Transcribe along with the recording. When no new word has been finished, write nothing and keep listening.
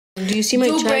Do you see my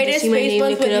chat? braided See my space name?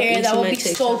 buns Look with it up. hair. That would be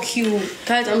TikTok. so cute.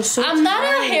 Guys, I'm not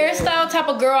a hairstyle type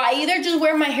of girl. I either just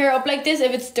wear my hair up like this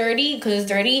if it's dirty, because it's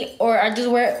dirty, or I just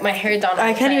wear my hair down.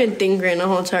 I can't even think right now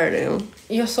how tired I am.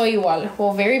 Yo soy igual.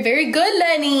 Well, very, very good,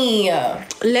 Lenny.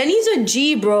 Lenny's a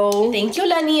G, bro. Thank you,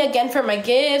 Lenny, again for my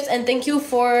gifts, and thank you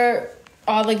for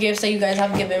all the gifts that you guys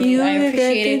have given me. I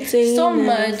appreciate it so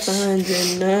much.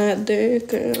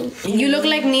 You look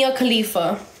like Mia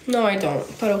Khalifa. No, I don't,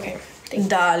 but okay.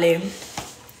 Dale.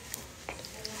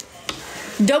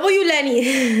 W Lenny.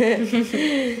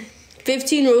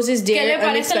 15 roses there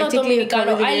unexpectedly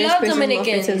covered the I love Dominicans.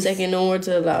 Dominicans. And second, no words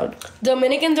allowed.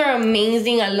 Dominicans are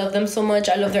amazing. I love them so much.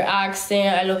 I love their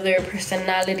accent. I love their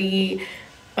personality.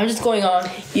 I'm just going on.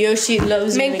 Yo, she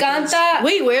loves Me Dominicans. encanta.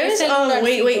 Wait, where is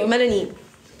wait, Melanie.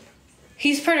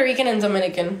 He's Puerto Rican and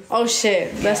Dominican. Oh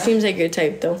shit, that seems like your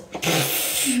type though.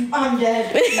 I'm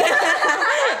dead.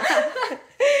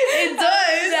 It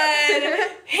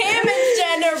does. Him and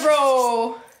Jenner,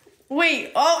 bro.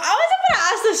 Wait, I was gonna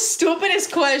ask the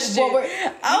stupidest question.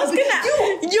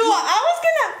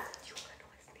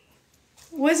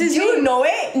 What's his name? You know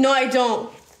it? No, I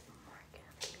don't.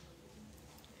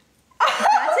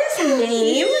 That's his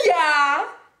name? Yeah.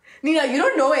 Nina, you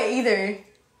don't know it either.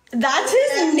 That's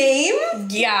his name?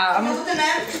 Yeah.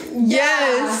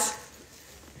 Yes.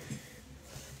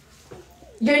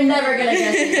 You're never gonna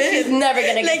guess it. She's never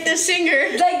gonna guess Like the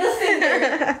singer. Like the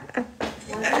singer.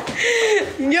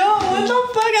 Yo, what the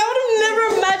fuck? I would have never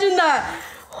imagined that.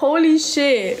 Holy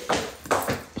shit.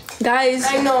 Guys,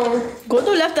 I know. go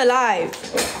to Left Alive.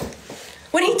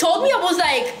 When he told me, I was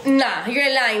like, nah,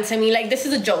 you're lying to me. Like, this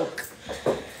is a joke.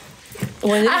 I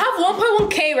have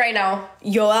 1.1K right now.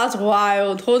 Yo, that's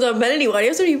wild. Hold up, Melanie, why do you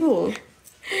have so many people?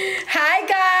 Hi,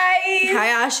 guys. Hi,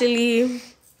 Ashley.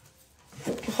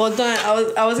 Hold on,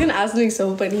 I was gonna ask something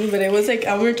so funny, but it was like,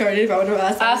 I'm retarded if I would have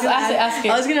asked. Ask it.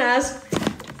 I was gonna ask.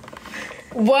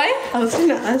 What? I was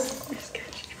gonna ask.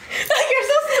 Like, you're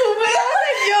so stupid. I was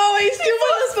like, yo, he's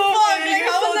stupid as fuck. Like,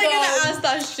 You're how so was I gonna dumb. ask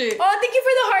that shit? Oh, thank you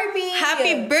for the heartbeat.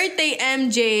 Happy birthday,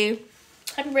 MJ.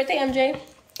 Happy birthday, MJ.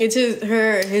 It's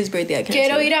his birthday. I can't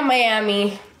Quiero say. ir a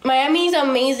Miami. Miami's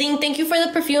amazing. Thank you for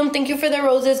the perfume. Thank you for the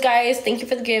roses, guys. Thank you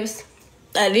for the gifts.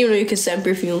 I didn't even know you could send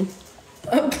perfume.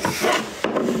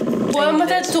 Well,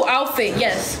 that's to outfit,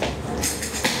 yes.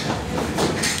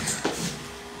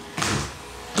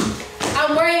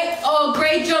 I'm wearing a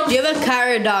gray jump Do you have a cat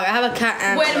or a dog? I have a cat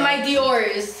and with a dog. my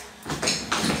Dior's.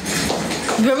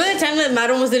 Remember the time that Matt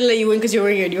almost didn't let you in because you were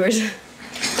wearing your Dior's?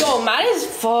 Yo, Matt is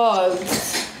fucked.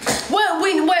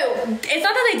 Wait. It's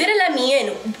not that they didn't let me in.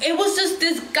 It was just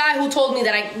this guy who told me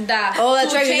that Oh,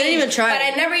 that's to right. You change, didn't even try. But I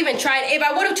never even tried. If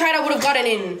I would have tried, I would have gotten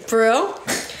in. For real?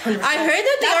 100%. I heard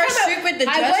that they are strict with the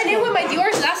dress I went in code. with my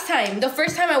Dior's last time. The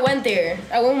first time I went there,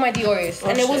 I went with my Dior's,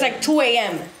 and it was like 2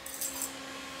 a.m.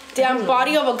 Damn,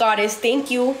 body of a goddess. Thank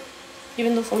you.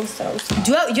 Even though someone said I was.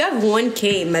 You have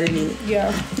 1K, Melanie.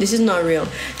 Yeah. This is not real.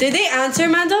 Did they answer,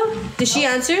 Amanda? Did she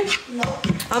answer? No.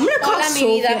 I'm gonna call Hola, mi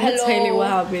Sophie. vida. I'm gonna tell you Hello. what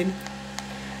happened.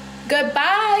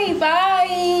 Goodbye.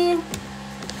 Bye.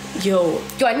 Yo,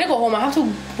 I need to go home. I have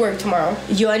to work tomorrow.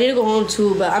 I need to go home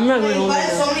too, but I'm not going home You right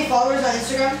got now. so many followers on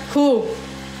Instagram. Who?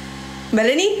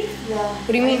 Melanie? Yeah. What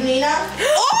do you mean? Nina?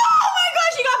 Oh my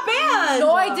gosh, she got banned!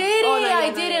 No, I didn't. Oh, no, I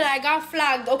no, didn't. no. I got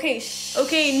flagged. Okay, shh.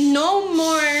 Okay, no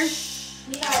more.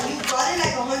 Nina, you got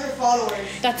like 100 followers.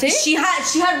 That's it? She had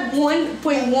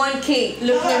 1.1K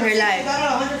looking at her You live.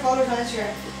 got 100 followers on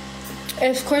Instagram.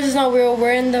 Of course, it's not real.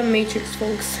 We're in the Matrix,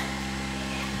 folks.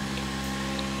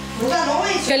 What's that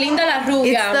noise? Qué linda la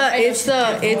rubia. It's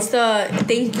the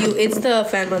thank you. It's the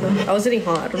fan mother. I was getting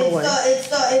hot. I don't know why. It's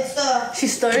the. She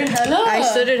started hella. I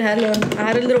stuttered hella. I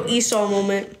had a little Esau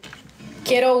moment.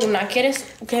 Quiero una.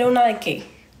 Quiero una de qué?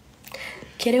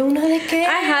 ¿Quiere una de qué?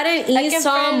 I had an Like a Esau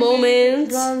friend moment.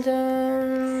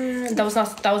 That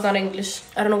was not English.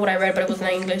 I don't know what I read, but it was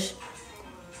not English.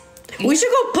 We should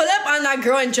go pull up on that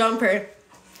girl and jump her.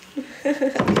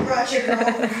 Gotcha,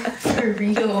 girl. For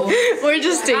real. We're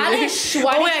just staying. Alice, Oh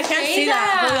why wait, did I you can't say see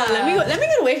that. Hold on, let me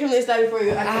get away from this side before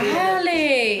you.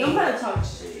 Ale. I'm gonna talk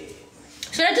shit.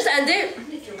 Should I just end it?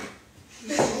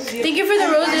 Thank you for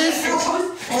the roses.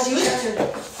 Oh, she was answering.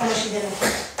 Oh, no, she didn't.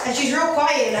 And she's real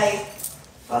quiet, like.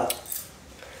 Fuck.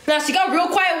 Nah, she got real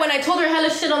quiet when I told her hella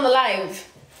shit on the live.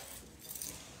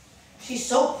 She's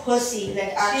so pussy,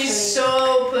 like actually. She's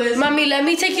so pussy. Mommy, let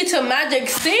me take you to Magic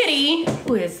City.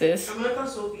 Who is this? I'm gonna call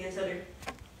Sophie and tell her.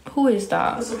 Who is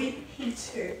that? Sophie hates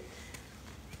her.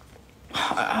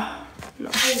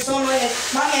 It's so annoying.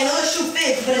 Mommy, I know the shoe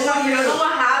fits, but it's not You don't know real.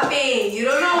 what happened. You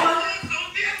don't know what.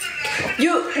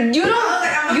 You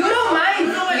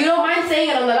don't mind saying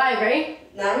it on the live, right?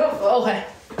 Nah, real fuck. Okay.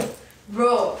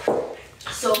 Bro.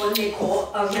 So when they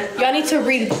call, Y'all need to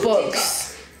read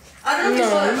books. I don't know if you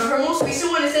saw that, but her most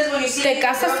recent one, it says when you see Te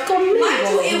casas conmigo. Mind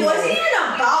you, it wasn't even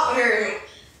about her.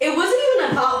 It wasn't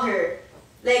even about her.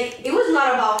 Like, it was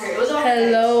not about her. It was about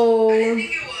Hello.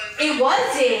 It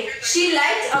wasn't. She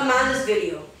liked Amanda's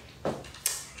video.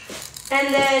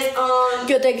 And then,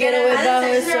 Yo te quiero ver bajo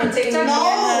el sol. No, she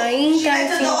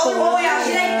liked the other one. Oh yeah,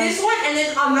 she liked this one, and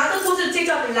then Amanda posted a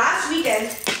TikTok last weekend.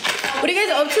 What are you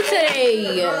guys up to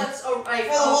today? That's like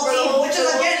For the whole team, which is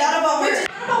again not about Which her. is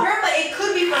not about her, but it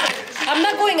could be for her. I'm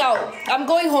not going out. I'm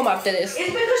going home after this.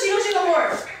 It's because she knows she's a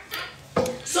whore.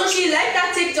 So she liked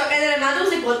that TikTok, and then Amanda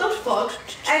was like, "What the fuck?"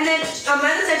 And then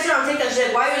Amanda texted her on TikTok. She's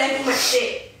like, "Why are you liking my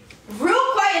shit?" Real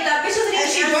quiet. That bitch doesn't even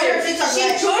And she joined her TikTok She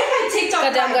live. joined my TikTok.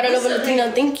 Goddamn, got a little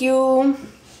Latina. Thank you.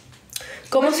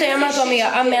 ¿Cómo se llama tu amiga?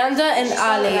 Amanda and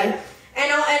Ale. And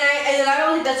I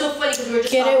was like, that's so funny because we were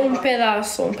just Quiere talking un about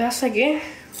pedazo. ¿Un pedazo de qué?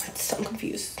 I'm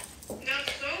confused.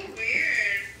 That's so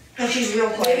weird. And she's real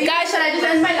quiet. Guys, should I just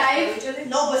end my live?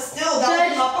 No, but still, that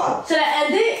would pop up. Should I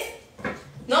end it?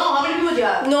 No, how many people do you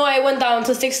have? No, I went down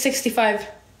to 665.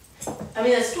 I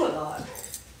mean, that's still a lot.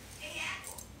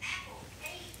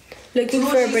 Looking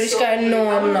for a British guy? No,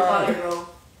 I'm not. You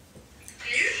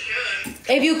should.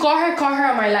 If you call her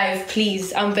on my live,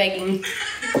 please. I'm begging.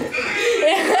 Call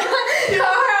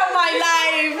her on my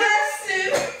live.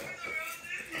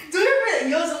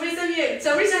 Yo, somebody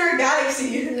sent her a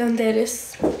galaxy. ¿Dónde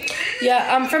eres?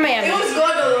 Yeah, I'm from Miami. It was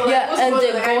good though. Yeah, end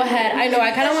it. Go ahead. I know.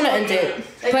 I kind of want to end it,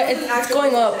 but it's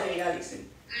going up.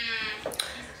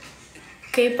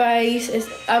 Okay, guys.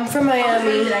 I'm from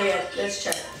Miami. Let's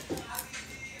check.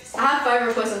 I have 5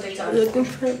 requests on TikTok. Looking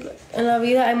for en la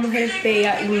vida hay mujeres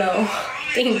bellas y no.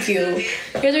 Thank you.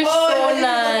 You guys are so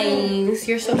nice.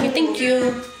 You're so cute. Thank you. Yeah.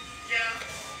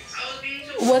 I was being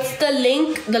so What's the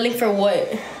link? The link for what?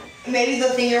 Maybe the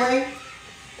thing you're wearing.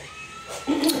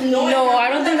 No, I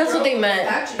don't think that's what they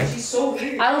meant. Actually, she's so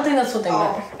weird. I don't think that's what they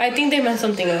meant. I think they meant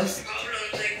something else.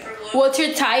 problems, like, for what? What's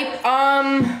your type?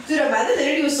 Dude, Amanda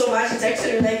literally was so mad. She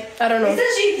texted her like, I don't know. She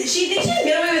said she thinks she can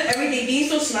get away with everything, being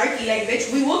so snarky. Like,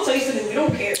 bitch, we will tell you something. We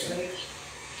don't care. Like,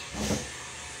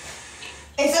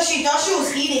 It says she thought she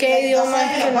was eating. ¿Qué Like, idioma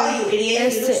that's not even about you,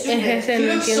 idiot. You look es stupid. ese? You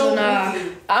No look entiendo so nada.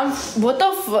 goofy. What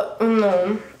the fuck?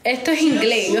 No. Esto es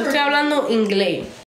inglés. Yo estoy hablando inglés.